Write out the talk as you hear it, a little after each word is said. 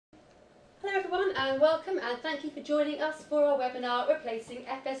Hello everyone and welcome, and thank you for joining us for our webinar Replacing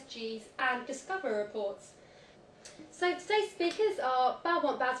FSGs and Discover Reports. So today's speakers are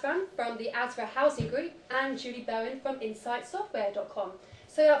Balwant Basran from the ASRA Housing Group and Julie Bowen from insightsoftware.com.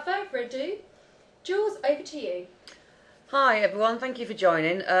 So without further ado, Jules, over to you. Hi everyone, thank you for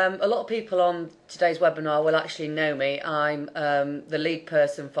joining. A lot of people on today's webinar will actually know me. I'm the lead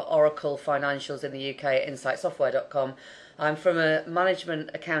person for Oracle Financials in the UK at insightsoftware.com. I'm from a management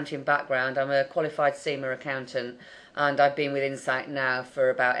accounting background. I'm a qualified SEMA accountant and I've been with Insight now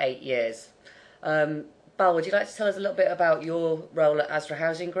for about 8 years. Bal, would you like to tell us a little bit about your role at ASRA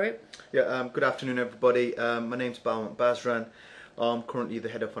Housing Group? Yeah, good afternoon everybody. My name's Balwant Basran. I'm currently the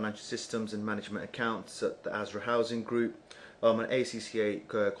Head of Financial Systems and Management Accounts at the ASRA Housing Group. I'm an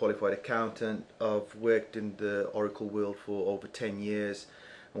ACCA qualified accountant. I've worked in the Oracle world for over 10 years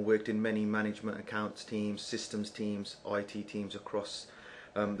and worked in many management accounts teams, systems teams, IT teams across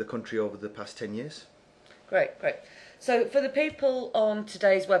the country over the past 10 years. Great. So for the people on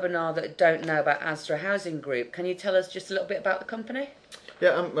today's webinar that don't know about ASRA Housing Group, can you tell us just a little bit about the company?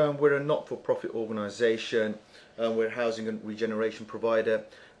 Yeah, we're a not-for-profit organisation. We're a housing and regeneration provider.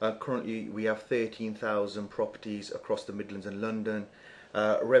 Currently we have 13,000 properties across the Midlands and London.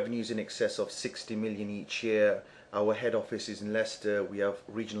 Revenues in excess of 60 million each year. Our head office is in Leicester. We have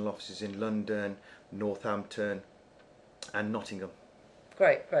regional offices in London, Northampton and Nottingham.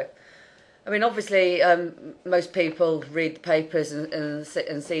 Great. I mean, obviously, most people read the papers and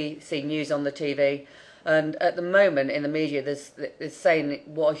see news on the TV. And at the moment in the media, there's saying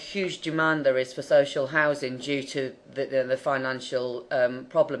what a huge demand there is for social housing due to the financial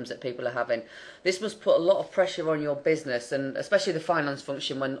problems that people are having. This must put a lot of pressure on your business, and especially the finance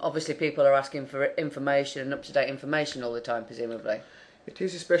function, when obviously people are asking for information and up-to-date information all the time, presumably. It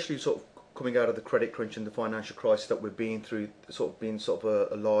is, especially sort of coming out of the credit crunch and the financial crisis that we're being through, being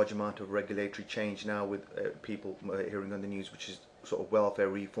a large amount of regulatory change now with people hearing on the news, which is sort of welfare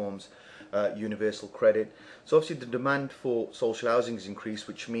reforms, universal credit. So obviously the demand for social housing has increased,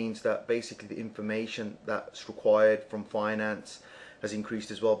 which means that basically the information that's required from finance has increased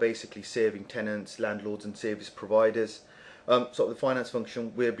as well, basically serving tenants, landlords and service providers. So the finance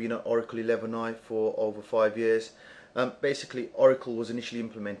function, we've been at Oracle 11i for over 5 years. Basically Oracle was initially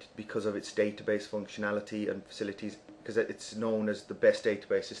implemented because of its database functionality and facilities, because it's known as the best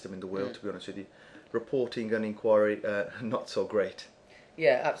database system in the world, to be honest with you. Reporting and inquiry, not so great.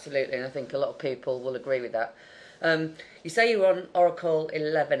 Yeah, absolutely, and I think a lot of people will agree with that. You say you were on Oracle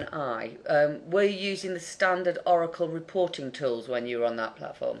 11i. Were you using the standard Oracle reporting tools when you were on that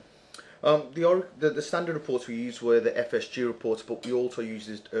platform? The standard reports we used were the FSG reports, but we also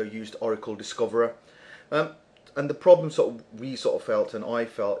used Oracle Discoverer. And the problem we felt, and I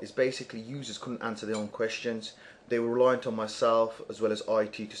felt, is basically users couldn't answer their own questions. They were reliant on myself as well as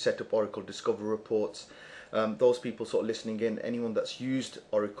IT to set up Oracle Discoverer reports. Those people listening in, anyone that's used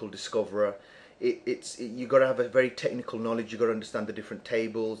Oracle Discoverer, you got to have a very technical knowledge. You got to understand the different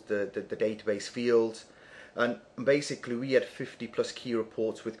tables, the database fields, and basically we had 50 plus key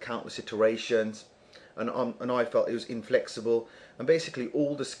reports with countless iterations, and I felt it was inflexible. And basically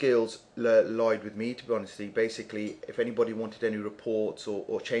all the skills lied with me, to be honest. Basically, if anybody wanted any reports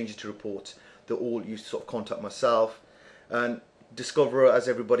or changes to reports, they all used to contact myself. And Discoverer, as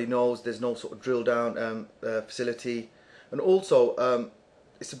everybody knows, there's no drill down facility, and also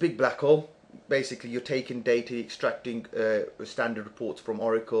it's a big black hole. Basically you're taking data, extracting standard reports from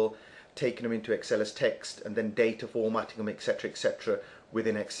Oracle, taking them into Excel as text, and then data formatting them, etc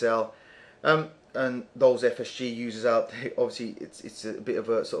within Excel. And those FSG users out there, obviously it's a bit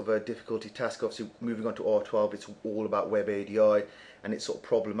of a difficulty task. Obviously moving on to R12, it's all about web ADI, and it's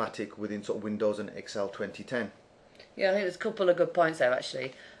problematic within Windows and Excel 2010. Yeah, I think there's a couple of good points there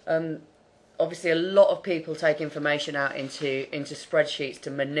actually. Obviously a lot of people take information out into spreadsheets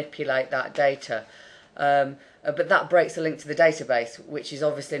to manipulate that data. But that breaks the link to the database, which is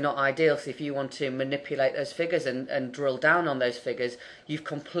obviously not ideal. So if you want to manipulate those figures and drill down on those figures, you've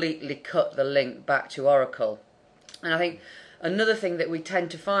completely cut the link back to Oracle. And I think another thing that we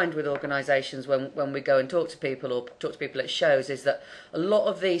tend to find with organisations when we go and talk to people or talk to people at shows is that a lot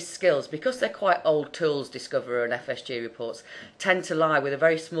of these skills, because they're quite old tools, Discoverer and FSG reports, tend to lie with a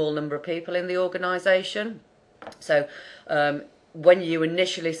very small number of people in the organisation. So when you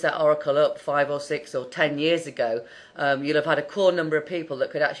initially set Oracle up 5 or 6 or 10 years ago, you'll have had a core number of people that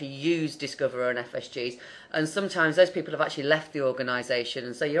could actually use Discoverer and FSGs, and sometimes those people have actually left the organisation,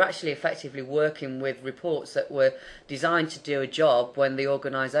 and so you're actually effectively working with reports that were designed to do a job when the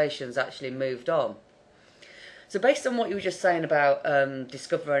organisation's actually moved on. So based on what you were just saying about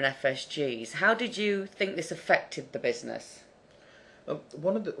Discoverer and FSGs, how did you think this affected the business?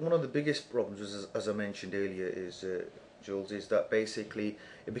 One of the biggest problems, as I mentioned earlier, is Jules, is that basically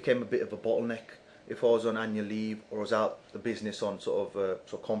it became a bit of a bottleneck. If I was on annual leave or was out the business on sort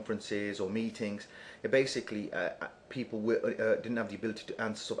of conferences or meetings, it basically people didn't have the ability to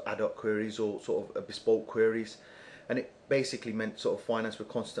answer sort of ad hoc queries or sort of bespoke queries, and it basically meant sort of finance were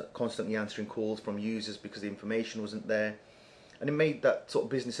constantly answering calls from users because the information wasn't there, and it made that sort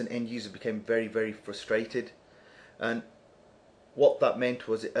of business and end user became very, very frustrated. And what that meant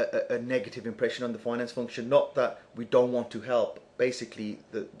was a negative impression on the finance function. Not that we don't want to help. Basically,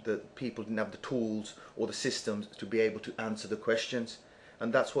 the people didn't have the tools or the systems to be able to answer the questions,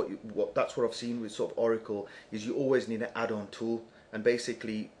 and that's what I've seen with sort of Oracle is you always need an add-on tool, and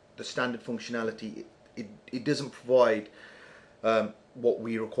basically the standard functionality it doesn't provide what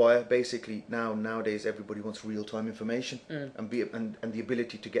we require. Basically nowadays everybody wants real-time information and the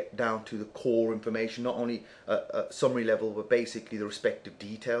ability to get down to the core information, not only at summary level but basically the respective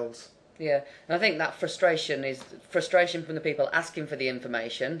details. Yeah, and I think that frustration is frustration from the people asking for the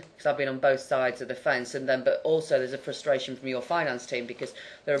information, because I've been on both sides of the fence, but also there's a frustration from your finance team because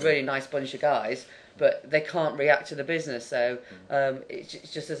they're a really nice bunch of guys, but they can't react to the business, so it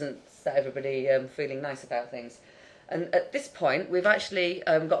just doesn't set everybody feeling nice about things. And at this point, we've actually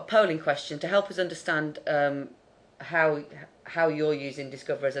got a polling question to help us understand how you're using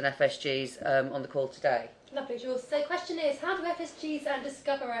Discover as an FSGs on the call today. Lovely, Jules. So the question is, how do FSGs and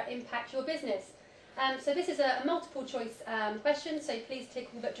Discoverer impact your business? So this is a multiple choice question, so please tick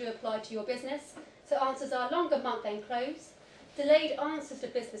all that do apply to your business. So answers are longer month-end close, delayed answers to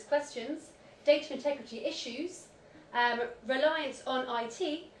business questions, data integrity issues, reliance on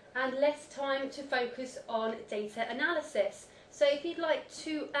IT, and less time to focus on data analysis. So if you'd like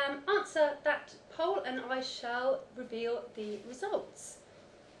to answer that poll, and I shall reveal the results.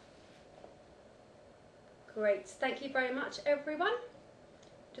 Great, thank you very much everyone.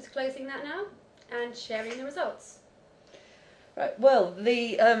 Just closing that now and sharing the results. Right, well,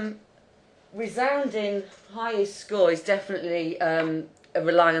 the resounding highest score is definitely a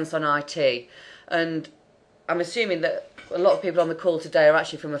reliance on IT, and I'm assuming that a lot of people on the call today are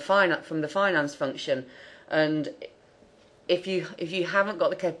actually from the finance function, and if you haven't got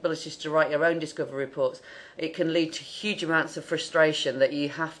the capabilities to write your own discovery reports, it can lead to huge amounts of frustration that you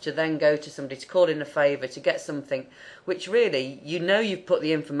have to then go to somebody to call in a favour to get something which really you've put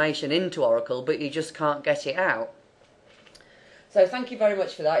the information into Oracle but you just can't get it out. So thank you very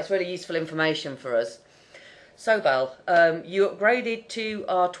much for that. It's really useful information for us. So Bal, you upgraded to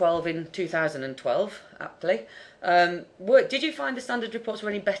R12 in 2012, aptly. Did you find the standard reports were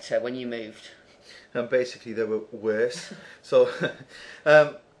any better when you moved? And basically they were worse. So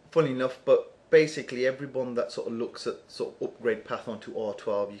funny enough, but basically everyone that sort of looks at sort of upgrade path onto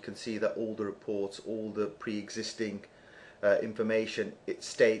R12, you can see that all the reports, all the pre-existing information, it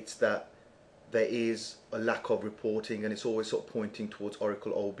states that there is a lack of reporting, and it's always sort of pointing towards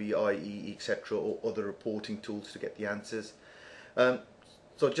Oracle OBIE, etc., or other reporting tools to get the answers.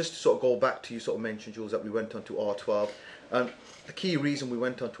 So just to sort of go back to, you sort of mentioned, Jules, that we went on to R12. The key reason we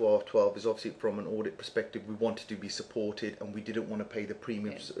went on to R12 is obviously from an audit perspective, we wanted to be supported and we didn't want to pay the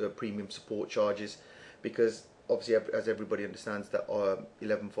premium support charges, because obviously as everybody understands that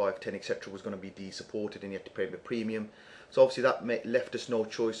 11, 5, 10, etc. was going to be de-supported and you had to pay the premium. So obviously that left us no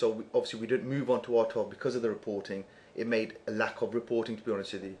choice. So we didn't move on to R12 because of the reporting. It made a lack of reporting, to be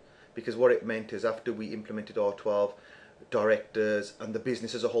honest with you, because what it meant is after we implemented R12, directors and the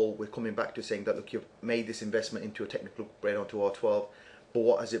business as a whole were coming back to saying that, look, you've made this investment into a technical upgrade onto R12, but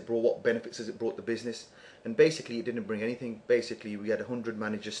what has it brought? What benefits has it brought the business? And basically it didn't bring anything. Basically we had 100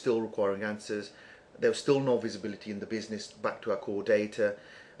 managers still requiring answers. There was still no visibility in the business back to our core data,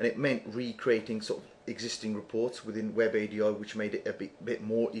 and it meant recreating sort of existing reports within Web ADI, which made it a bit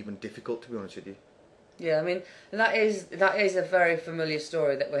more even difficult, to be honest with you. Yeah, I mean that is a very familiar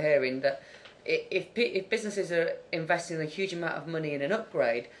story that we're hearing, that if businesses are investing a huge amount of money in an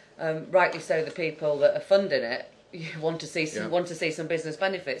upgrade, rightly so, the people that are funding it want to see some business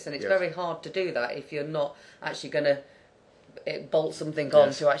benefits, and it's very hard to do that if you're not actually going to bolt something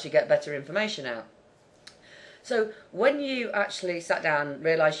on to actually get better information out. So when you actually sat down and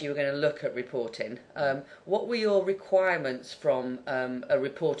realised you were going to look at reporting, what were your requirements from a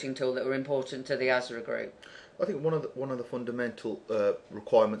reporting tool that were important to the ASRA Group? I think one of the fundamental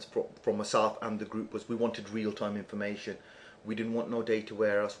requirements from myself and the group was we wanted real-time information. We didn't want no data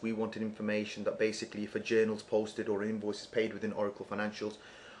warehouse. We wanted information that basically if a journal's posted or an invoice is paid within Oracle Financials,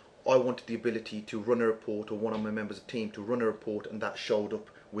 I wanted the ability to run a report, or one of my members of the team to run a report, and that showed up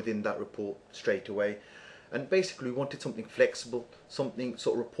within that report straight away. And basically we wanted something flexible, something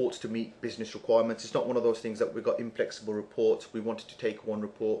sort of reports to meet business requirements. It's not one of those things that we've got inflexible reports. We wanted to take one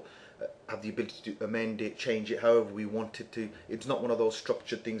report, have the ability to amend it, change it however we wanted to. It's not one of those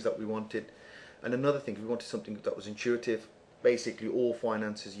structured things that we wanted. And another thing, we wanted something that was intuitive. Basically all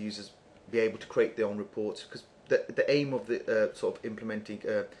finances users be able to create their own reports, because the aim of the sort of implementing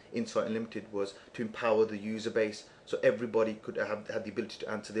Insight Unlimited was to empower the user base, so everybody could have the ability to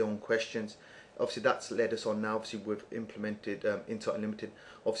answer their own questions. Obviously that's led us on now. Obviously we've implemented Insight Unlimited.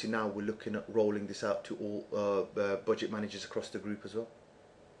 Obviously now we're looking at rolling this out to all budget managers across the group as well.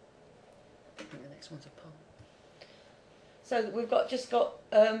 I think the next one's a poll. So we've just got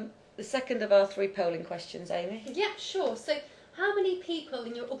the second of our 3 polling questions, Amy. Yeah, sure. So how many people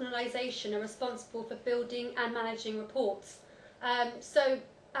in your organisation are responsible for building and managing reports? Answers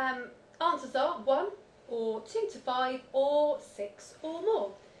are 1 or 2 to 5 or 6 or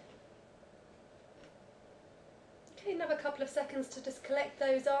more. Okay, another couple of seconds to just collect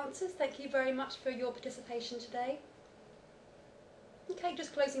those answers. Thank you very much for your participation today. Okay,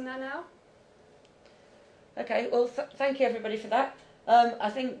 just closing that now. Okay, well, thank you everybody for that. I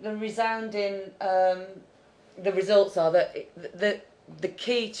think the resounding the results are that the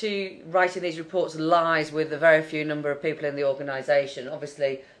key to writing these reports lies with the very few number of people in the organisation.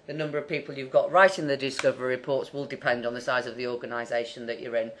 Obviously, the number of people you've got writing the discovery reports will depend on the size of the organisation that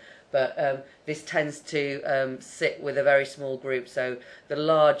you're in. But this tends to sit with a very small group, so the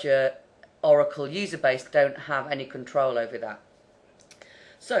larger Oracle user base don't have any control over that.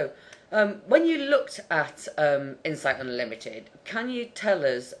 So, when you looked at Insight Unlimited, can you tell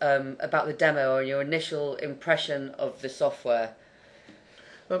us about the demo or your initial impression of the software?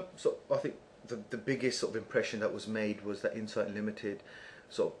 So I think the biggest sort of impression that was made was that Insight Unlimited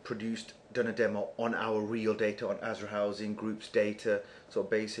sort of done a demo on our real data, on ASRA Housing Group's data. So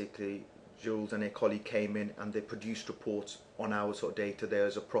basically Jules and a colleague came in and they produced reports on our sort of data.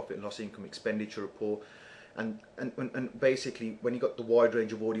 There's a profit and loss income expenditure report. And basically, when you got the wide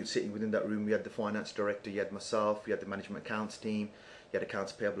range of audience sitting within that room, we had the finance director, you had myself, you had the management accounts team, you had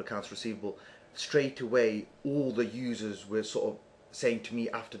accounts payable, accounts receivable. Straight away, all the users were sort of saying to me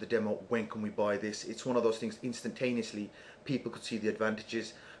after the demo, when can we buy this? It's one of those things, instantaneously, people could see the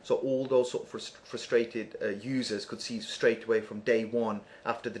advantages. So all those sort of frustrated users could see straight away from day one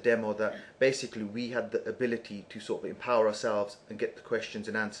after the demo that basically we had the ability to sort of empower ourselves and get the questions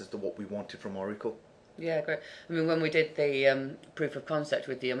and answers to what we wanted from Oracle. Yeah, great. I mean, when we did the proof of concept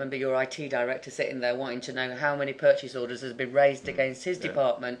with you, I remember your IT director sitting there wanting to know how many purchase orders had been raised against his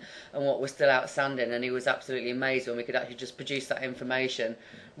department and what was still outstanding, and he was absolutely amazed when we could actually just produce that information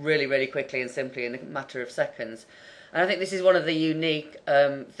really, really quickly and simply in a matter of seconds. And I think this is one of the unique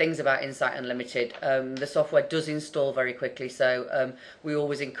things about Insight Unlimited. The software does install very quickly, so we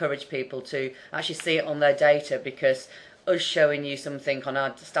always encourage people to actually see it on their data, because us showing you something on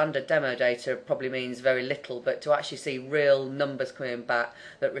our standard demo data probably means very little, but to actually see real numbers coming back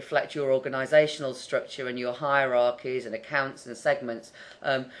that reflect your organisational structure and your hierarchies and accounts and segments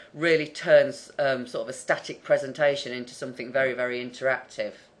really turns sort of a static presentation into something very, very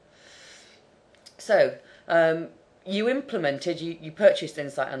interactive. So, you purchased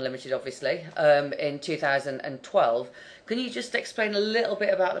Insight Unlimited, obviously, in 2012. Can you just explain a little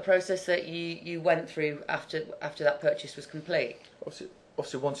bit about the process that you went through after that purchase was complete?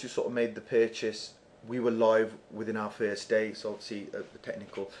 Obviously, once you sort of made the purchase, we were live within our first day. So obviously, the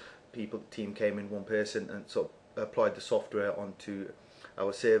technical team came in, one person, and sort of applied the software onto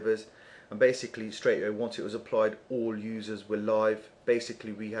our servers. And basically, straight away, once it was applied, all users were live.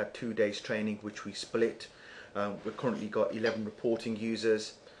 Basically, we had 2 days training, which we split. We've currently got 11 reporting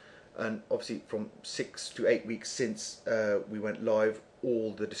users, and obviously from 6 to 8 weeks since we went live,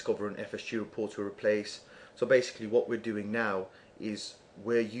 all the Discover and FSG reports were replaced. So basically what we're doing now is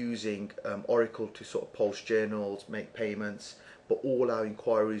we're using Oracle to sort of post journals, make payments, but all our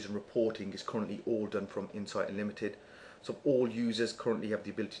inquiries and reporting is currently all done from Insight Unlimited. So all users currently have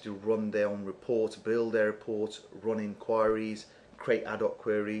the ability to run their own reports, build their reports, run inquiries, create ad hoc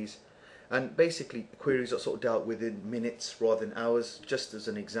queries. And basically, queries are sort of dealt with in minutes rather than hours. Just as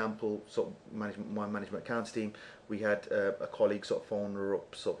an example, sort of my management accounts team, we had a colleague sort of phone her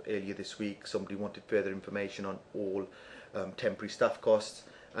up sort of earlier this week. Somebody wanted further information on all temporary staff costs.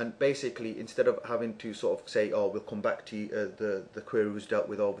 And basically, instead of having to sort of say, oh, we'll come back to you, the query was dealt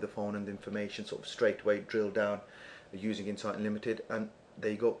with over the phone and the information sort of straight away drilled down using Insight Unlimited, and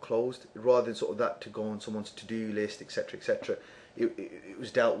they got closed. Rather than sort of that to go on someone's to-do list, etc., etc., it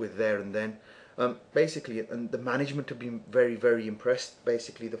was dealt with there and then. Basically, and the management have been very, very impressed.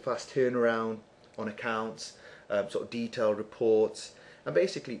 Basically, the fast turnaround on accounts, sort of detailed reports, And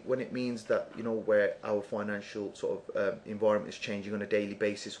basically, when it means that, you know, where our financial sort of environment is changing on a daily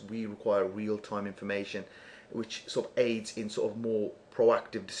basis, we require real-time information, which sort of aids in sort of more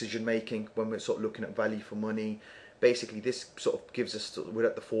proactive decision making when we're sort of looking at value for money. Basically, this sort of gives us, we're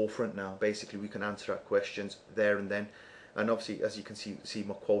at the forefront now. Basically, we can answer our questions there and then. And obviously, as you can see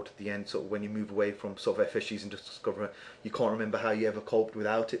my quote at the end, sort of when you move away from sort of FSGs and Discover, you can't remember how you ever coped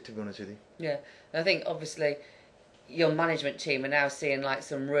without it, to be honest with you. Yeah, and I think obviously your management team are now seeing like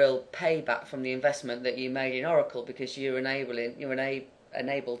some real payback from the investment that you made in Oracle, because you're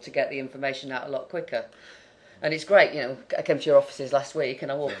enabled to get the information out a lot quicker. And it's great, you know, I came to your offices last week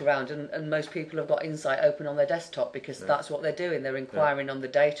and I walk around and most people have got Insight open on their desktop, because that's what they're doing. They're inquiring on the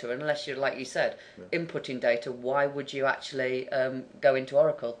data, and unless you're, like you said, inputting data, why would you actually go into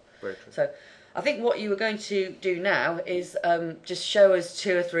Oracle? Very true. So I think what you were going to do now is just show us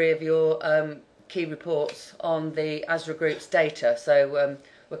 2 or 3 of your key reports on the ASRA Group's data. So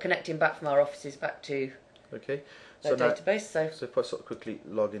we're connecting back from our offices back to okay. their database. So if I sort of quickly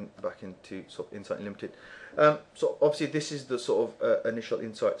log in back into sort of Insight Unlimited. So obviously this is the sort of initial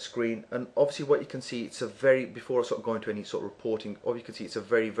Insight screen, and obviously what you can see, it's a very, before I sort of go into any sort of reporting, all you can see it's a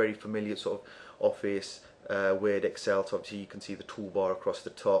very, very familiar sort of Office, Word, Excel. So obviously you can see the toolbar across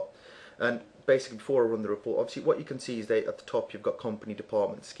the top. And basically, before I run the report, obviously what you can see is that at the top you've got company,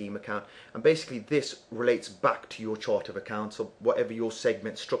 department, scheme account, and basically this relates back to your chart of accounts. So whatever your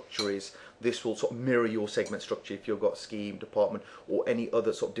segment structure is, this will sort of mirror your segment structure. If you've got scheme, department, or any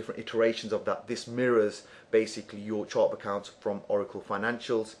other sort of different iterations of that, this mirrors basically your chart of accounts from Oracle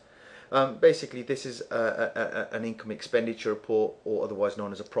Financials. Basically, this is an income expenditure report, or otherwise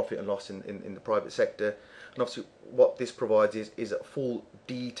known as a profit and loss in the private sector. And obviously what this provides is a full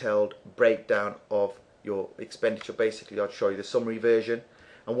detailed breakdown of your expenditure. Basically, I'll show you the summary version.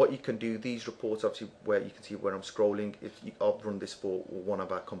 And what you can do, these reports, obviously, where you can see where I'm scrolling, I've run this for one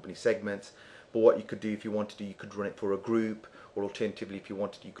of our company segments. But what you could do, if you wanted to, you could run it for a group, or alternatively, if you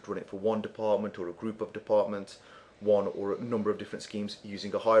wanted, you could run it for one department or a group of departments, one or a number of different schemes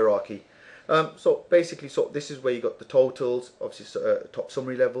using a hierarchy. So basically, this is where you got the totals, obviously top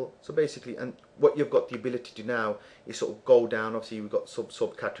summary level. So basically, and what you've got the ability to do now is sort of go down. Obviously, we've got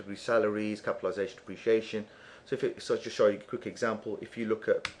subcategory salaries, capitalization, depreciation. So just to show you a quick example, if you look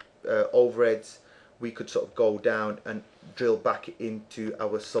at overheads, we could sort of go down and drill back into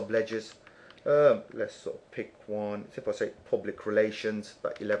our subledgers. Let's sort of pick one. If I say public relations,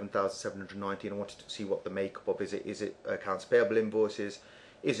 about 11,719. I wanted to see what the makeup of is. Is it accounts payable invoices?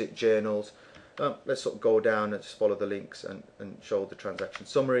 Is it journals? Let's sort of go down and just follow the links and show the transaction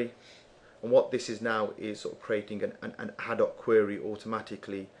summary. And what this is now is sort of creating an ad hoc query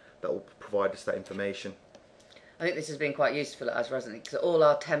automatically that will provide us that information. I think this has been quite useful at ASRA, hasn't it? Because all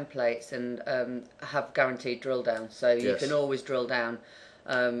our templates and have guaranteed drill down, so you can always drill down.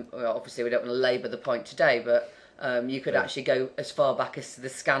 Well, obviously, we don't want to labour the point today, but you could actually go as far back as the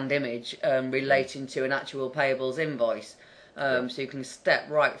scanned image relating to an actual payables invoice. So you can step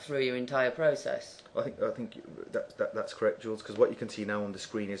right through your entire process. I think that's correct, Jules, because what you can see now on the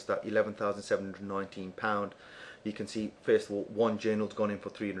screen is that £11,719. You can see, first of all, one journal's gone in for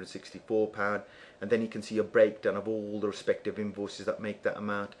 £364, and then you can see a breakdown of all the respective invoices that make that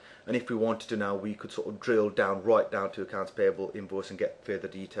amount. And if we wanted to now, we could sort of drill down right down to accounts payable invoice and get further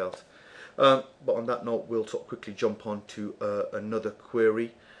details. But on that note, we'll sort of quickly jump on to another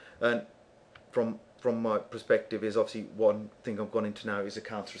query. And from my perspective is obviously one thing I've gone into now is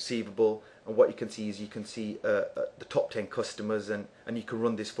accounts receivable, and what you can see is the top 10 customers, and you can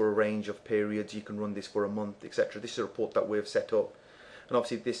run this for a range of periods. You can run this for a month, etc. This is a report that we've set up, and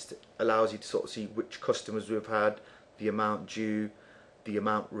obviously this allows you to sort of see which customers we've had, the amount due, the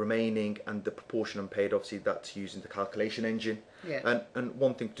amount remaining, and the proportion unpaid. Obviously that's using the calculation engine. And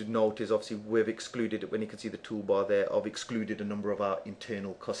one thing to note is obviously we've excluded, when you can see the toolbar there, I've excluded a number of our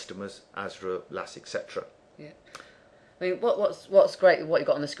internal customers, ASRA, LAS, etc. I mean, what's great, what you've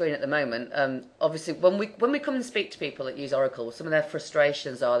got on the screen at the moment, obviously when we come and speak to people that use Oracle, some of their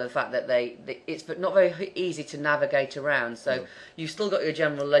frustrations are the fact that it's not very easy to navigate around. So you've still got your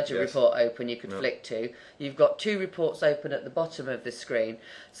general ledger report open you could flick to. You've got 2 reports open at the bottom of the screen.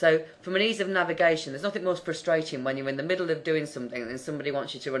 So from an ease of navigation, there's nothing more frustrating when you're in the middle of doing something and somebody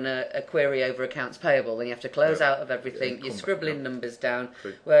wants you to run a query over accounts payable, then you have to close out of everything, you're scribbling numbers down,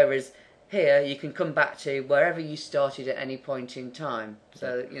 whereas here you can come back to wherever you started at any point in time.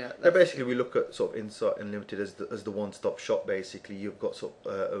 So basically we look at sort of Insight Unlimited as the one-stop shop. Basically, you've got sort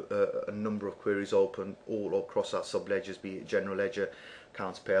of a number of queries open all across our sub ledgers, be it general ledger,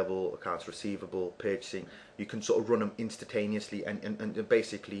 accounts payable, accounts receivable, purchasing. You can sort of run them instantaneously and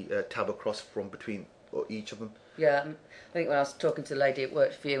basically tab across from between each of them. Yeah, I think when I was talking to the lady at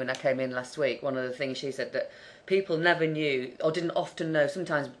work for you when I came in last week, one of the things she said that people never knew or didn't often know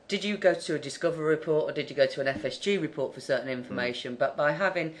sometimes, did you go to a Discover report or did you go to an FSG report for certain information? But by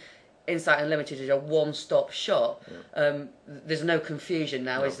having Insight Unlimited as a one-stop shop, there's no confusion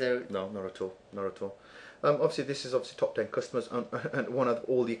now, is there? No, not at all. Not at all. Obviously, this is obviously top 10 customers, and one of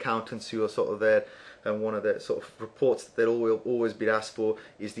all the accountants who are sort of there, and one of the sort of reports that they'll always be asked for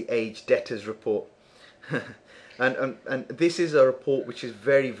is the age debtors report. And this is a report which is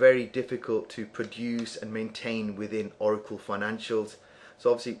very, very difficult to produce and maintain within Oracle Financials.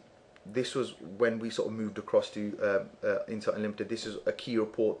 So obviously, this was when we sort of moved across to Insight Unlimited. This is a key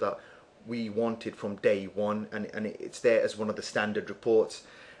report that we wanted from day one, and it's there as one of the standard reports.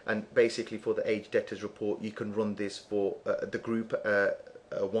 And basically, for the age debtors report, you can run this for the group,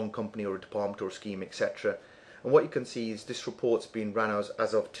 one company or a department or a scheme, etc. And what you can see is this report's been ran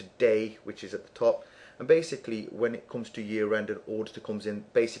as of today, which is at the top. And basically, when it comes to year end and auditor comes in,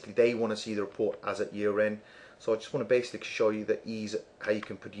 basically they want to see the report as at year end. So I just want to basically show you the ease how you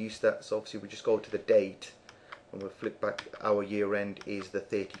can produce that. So obviously we just go to the date and we'll flick back. Our year end is the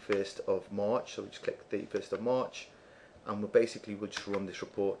 31st of March. So we just click the 31st of March and we'll just run this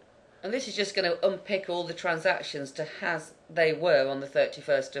report. And this is just going to unpick all the transactions to as they were on the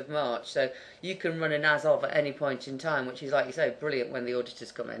 31st of March. So you can run an as of at any point in time, which is, like you say, brilliant when the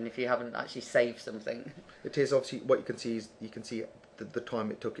auditors come in if you haven't actually saved something. It is obviously what you can see is the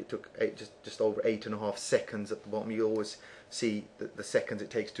time it took. It took just over 8.5 seconds at the bottom. You always see the seconds it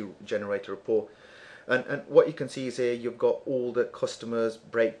takes to generate a report. And what you can see is here you've got all the customers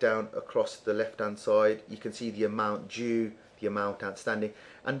breakdown across the left hand side. You can see the amount due, the amount outstanding,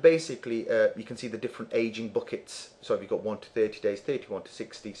 and basically you can see the different aging buckets. So if you've got 1 to 30 days, 31 to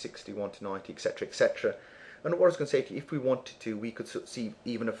 60, 61 to 90, etc, etc. And what I was going to say to you, if we wanted to, we could see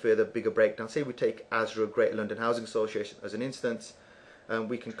even a further bigger breakdown. Say we take ASRA Greater London Housing Association as an instance, and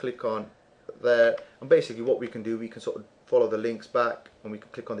we can click on there, and basically what we can do, we can sort of follow the links back and we can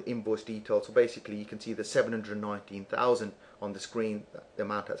click on the invoice details. So basically you can see the 719,000 on the screen, the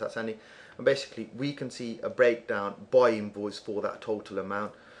amount that's outstanding, and basically we can see a breakdown by invoice for that total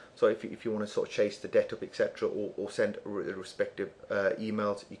amount. So if you want to sort of chase the debt up, etc, or send respective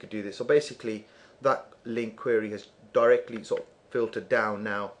emails, you could do this. So basically that link query has directly sort of filtered down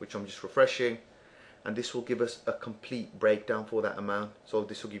now, which I'm just refreshing, and this will give us a complete breakdown for that amount. So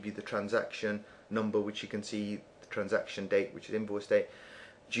this will give you the transaction number, which you can see, the transaction date, which is invoice date,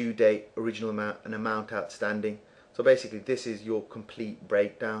 due date, original amount, and amount outstanding. So basically this is your complete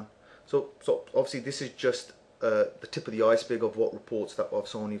breakdown. So obviously this is just the tip of the iceberg of what reports that I've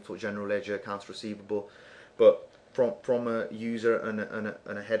shown you for general ledger, accounts receivable, but from a user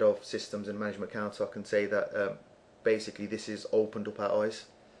and a head of systems and management accounts, I can say that basically this has opened up our eyes.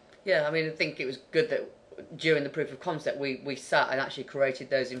 Yeah, I mean, I think it was good that during the proof of concept we sat and actually created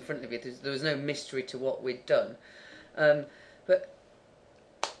those in front of you. There was no mystery to what we'd done. But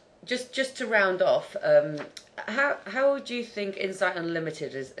just to round off, how do you think Insight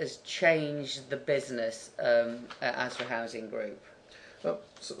Unlimited has changed the business at ASRA Housing Group? So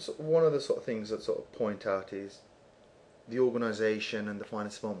one of the sort of things that sort of point out is the organisation and the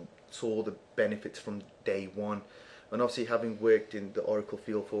finance department saw the benefits from day one. And obviously, having worked in the Oracle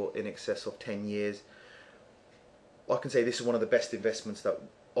field for in excess of 10 years, I can say this is one of the best investments that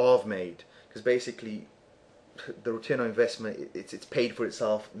I've made, because basically the return on investment, it's paid for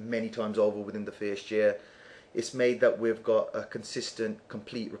itself many times over within the first year. It's made that we've got a consistent,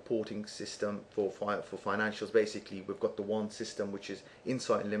 complete reporting system for financials. Basically, we've got the one system, which is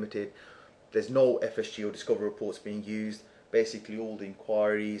Insight Unlimited. There's no FSG or Discover reports being used. Basically, all the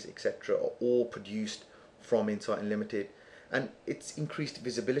inquiries, etc., are all produced from Insight Unlimited, and it's increased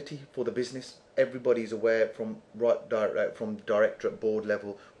visibility for the business. Everybody's aware from director at board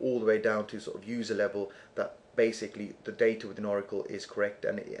level all the way down to sort of user level that basically the data within Oracle is correct,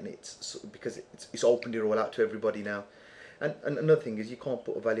 and it's because it's opened it all out to everybody now. And another thing is, you can't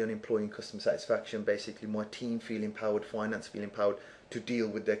put a value on employee and customer satisfaction. Basically, my team feel empowered, finance feel empowered to deal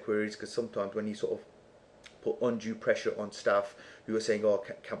with their queries, because sometimes when you sort of put undue pressure on staff who are saying, oh,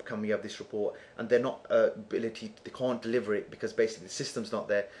 can we have this report, and they're not they can't deliver it because basically the system's not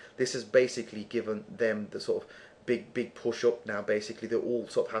there. This has basically given them the sort of big push up now. Basically they're all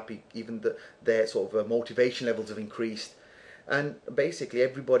sort of happy, even their sort of motivation levels have increased, and basically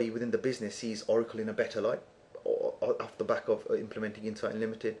everybody within the business sees Oracle in a better light off the back of implementing Insight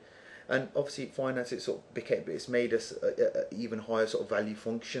Unlimited. And obviously finance, it's made us a even higher sort of value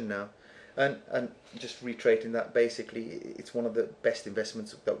function now. And just reiterating that, basically it's one of the best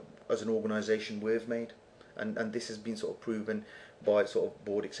investments that as an organisation we've made, and this has been sort of proven by sort of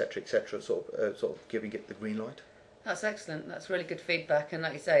board, etc., sort of giving it the green light. That's excellent. That's really good feedback. And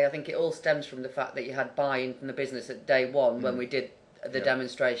like you say, I think it all stems from the fact that you had buy-in from the business at day one when we did the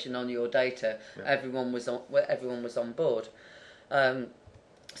demonstration on your data. Yeah. Everyone was on board.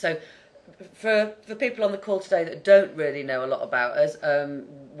 So for people on the call today that don't really know a lot about us,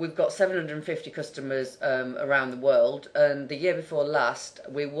 we've got 750 customers around the world, and the year before last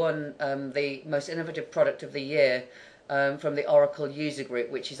we won the most innovative product of the year from the Oracle User Group,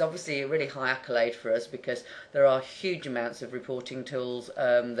 which is obviously a really high accolade for us because there are huge amounts of reporting tools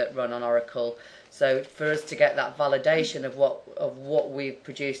that run on Oracle. So for us to get that validation of what we've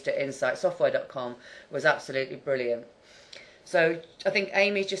produced at insightsoftware.com was absolutely brilliant. So I think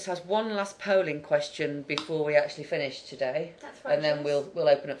Amy just has one last polling question before we actually finish today. That's right. And then we'll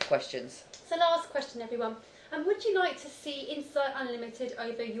open up for questions. So last question, everyone. Would you like to see Insight Unlimited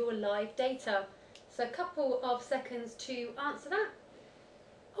over your live data? So a couple of seconds to answer that.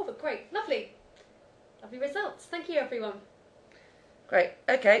 Oh, but great. Lovely. Lovely results. Thank you, everyone. Great.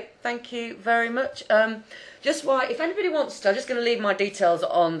 Okay. Thank you very much. If anybody wants to, I'm just going to leave my details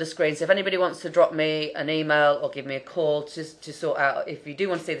on the screen. So if anybody wants to drop me an email or give me a call to sort out, if you do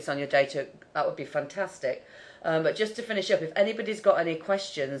want to see this on your data, that would be fantastic. But just to finish up, if anybody's got any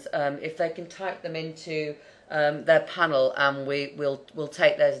questions, if they can type them into their panel, and we'll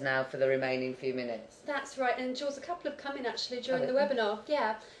take those now for the remaining few minutes. That's right. And Jules, a couple have come in actually during the webinar.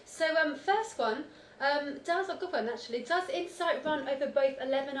 Yeah. So first one. Does Insight run over both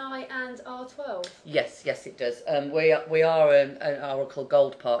 11i and R12? Yes, it does. We are an Oracle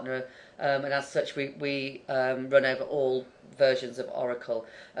Gold partner, and as such, we run over all versions of Oracle.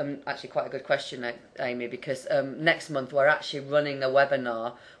 Actually, quite a good question, Amy, because next month we're actually running a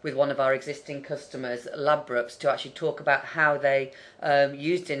webinar with one of our existing customers, Labrooks, to actually talk about how they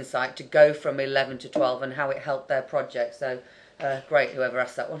used Insight to go from 11 to 12 and how it helped their project. So. Great, whoever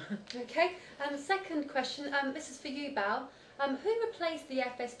asked that one. Okay, second question, this is for you, Bal. Who replaced the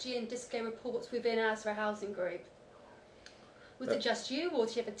FSG and Disco reports within ASRA Housing Group? Was it just you, or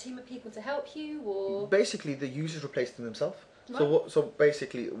did you have a team of people to help you? Or basically, the users replaced them themselves. Right. So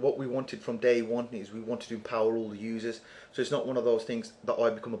basically, what we wanted from day one is we wanted to empower all the users. So it's not one of those things that I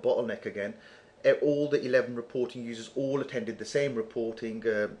become a bottleneck again. All the 11 reporting users all attended the same reporting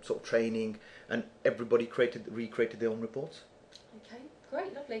sort of training, and everybody recreated their own reports. Okay,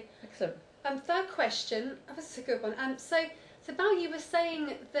 great, lovely. Excellent. Third question, this is a good one. So Bal, you were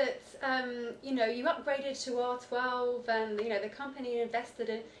saying that you upgraded to R12, and the company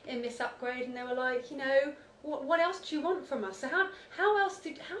invested in this upgrade, and they were like, what else do you want from us? So how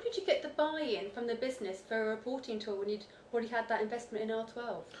did you get the buy-in from the business for a reporting tool when you'd already had that investment in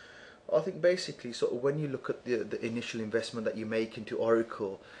R12? I think basically, sort of when you look at the initial investment that you make into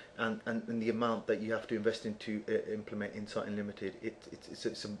Oracle and the amount that you have to invest into implement Insight Unlimited,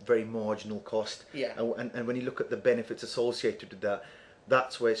 it's a very marginal cost. Yeah. And when you look at the benefits associated with that,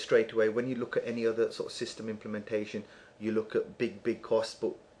 that's where straight away, when you look at any other sort of system implementation, you look at big costs,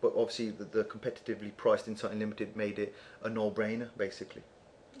 but obviously the competitively priced Insight Unlimited made it a no-brainer, basically.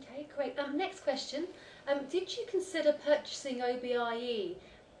 Okay, great. Next question. Did you consider purchasing OBIE?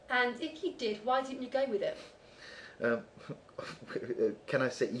 And if you did, why didn't you go with it? Can I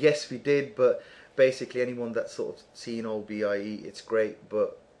say yes, we did, but basically anyone that's sort of seen OBIE, it's great,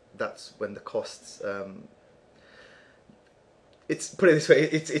 but that's when the costs. It's put it this way,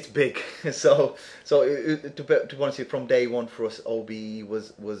 it's big. So to be honest, from day one for us, OBE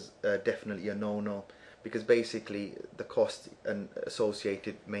was definitely a no, because basically the cost and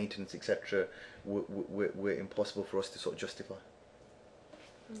associated maintenance, etc., were impossible for us to sort of justify.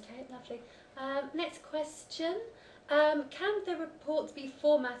 Okay, lovely. Next question. Can the reports be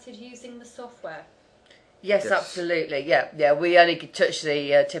formatted using the software? Yes, absolutely. Yeah. We only touched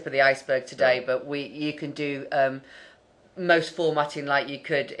the tip of the iceberg today, but you can do most formatting like you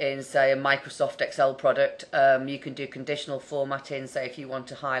could in, say, a Microsoft Excel product. You can do conditional formatting, say if you want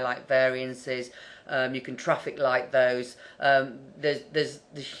to highlight variances. You can traffic light those. There's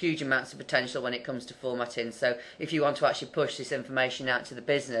huge amounts of potential when it comes to formatting. So if you want to actually push this information out to the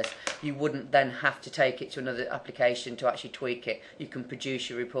business, you wouldn't then have to take it to another application to actually tweak it. You can produce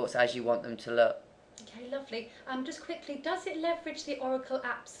your reports as you want them to look. Okay, lovely. Just quickly, does it leverage the Oracle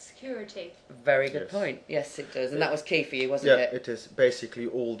Apps security? Very good point. Yes, it does. And that was key for you, wasn't it? Yeah, it is. Basically,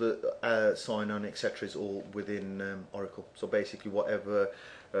 all the sign-on, etc., is all within Oracle. So basically, whatever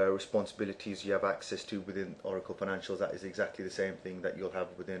responsibilities you have access to within Oracle Financials, that is exactly the same thing that you'll have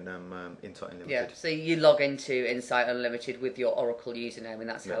within Insight Unlimited. Yeah, so you log into Insight Unlimited with your Oracle username, and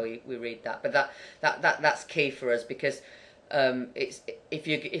that's how we read that. But that's key for us, because it's if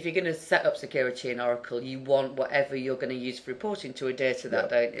you're going to set up security in Oracle, you want whatever you're going to use for reporting to adhere to that,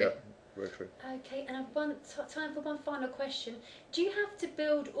 don't you? Yeah, very true. Okay, and time for one final question. Do you have to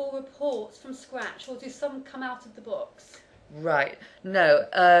build all reports from scratch, or do some come out of the box? Right. No.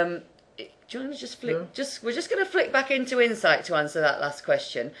 Do you want to just flick? Yeah. We're just going to flick back into Insight to answer that last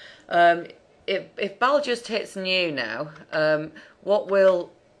question. If Bal just hits new now, what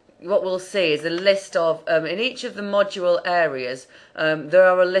we'll see is a list of in each of the module areas there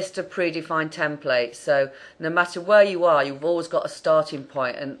are a list of predefined templates. So no matter where you are, you've always got a starting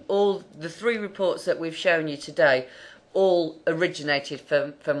point, and all the 3 reports that we've shown you today all originated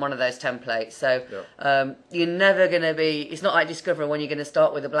from one of those templates. So you're never going to be, it's not like Discovery when you're going to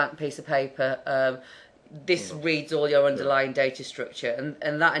start with a blank piece of paper. This reads all your underlying data structure,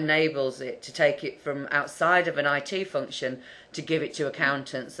 and that enables it to take it from outside of an IT function to give it to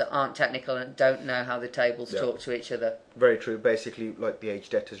accountants that aren't technical and don't know how the tables talk to each other. Very true. Basically, like the age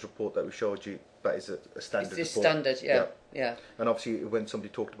debtors report that we showed you, that is a standard It's report. standard, yeah. And obviously, when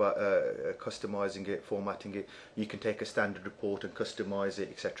somebody talked about customizing it, formatting it, you can take a standard report and customize it,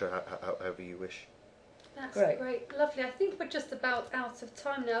 etc., however you wish. That's great. Lovely. I think we're just about out of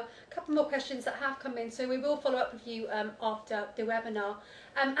time now. A couple more questions that have come in, so we will follow up with you after the webinar.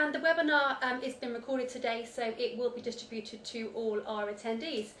 And the webinar is being recorded today, so it will be distributed to all our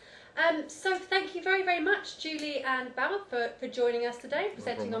attendees. So thank you very, very much, Julie and Bal, for joining us today,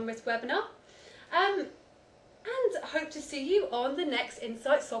 presenting on this webinar. And hope to see you on the next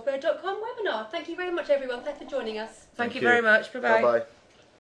insightsoftware.com webinar. Thank you very much, everyone. Thanks for joining us. Thank you very much. Bye-bye. Bye-bye.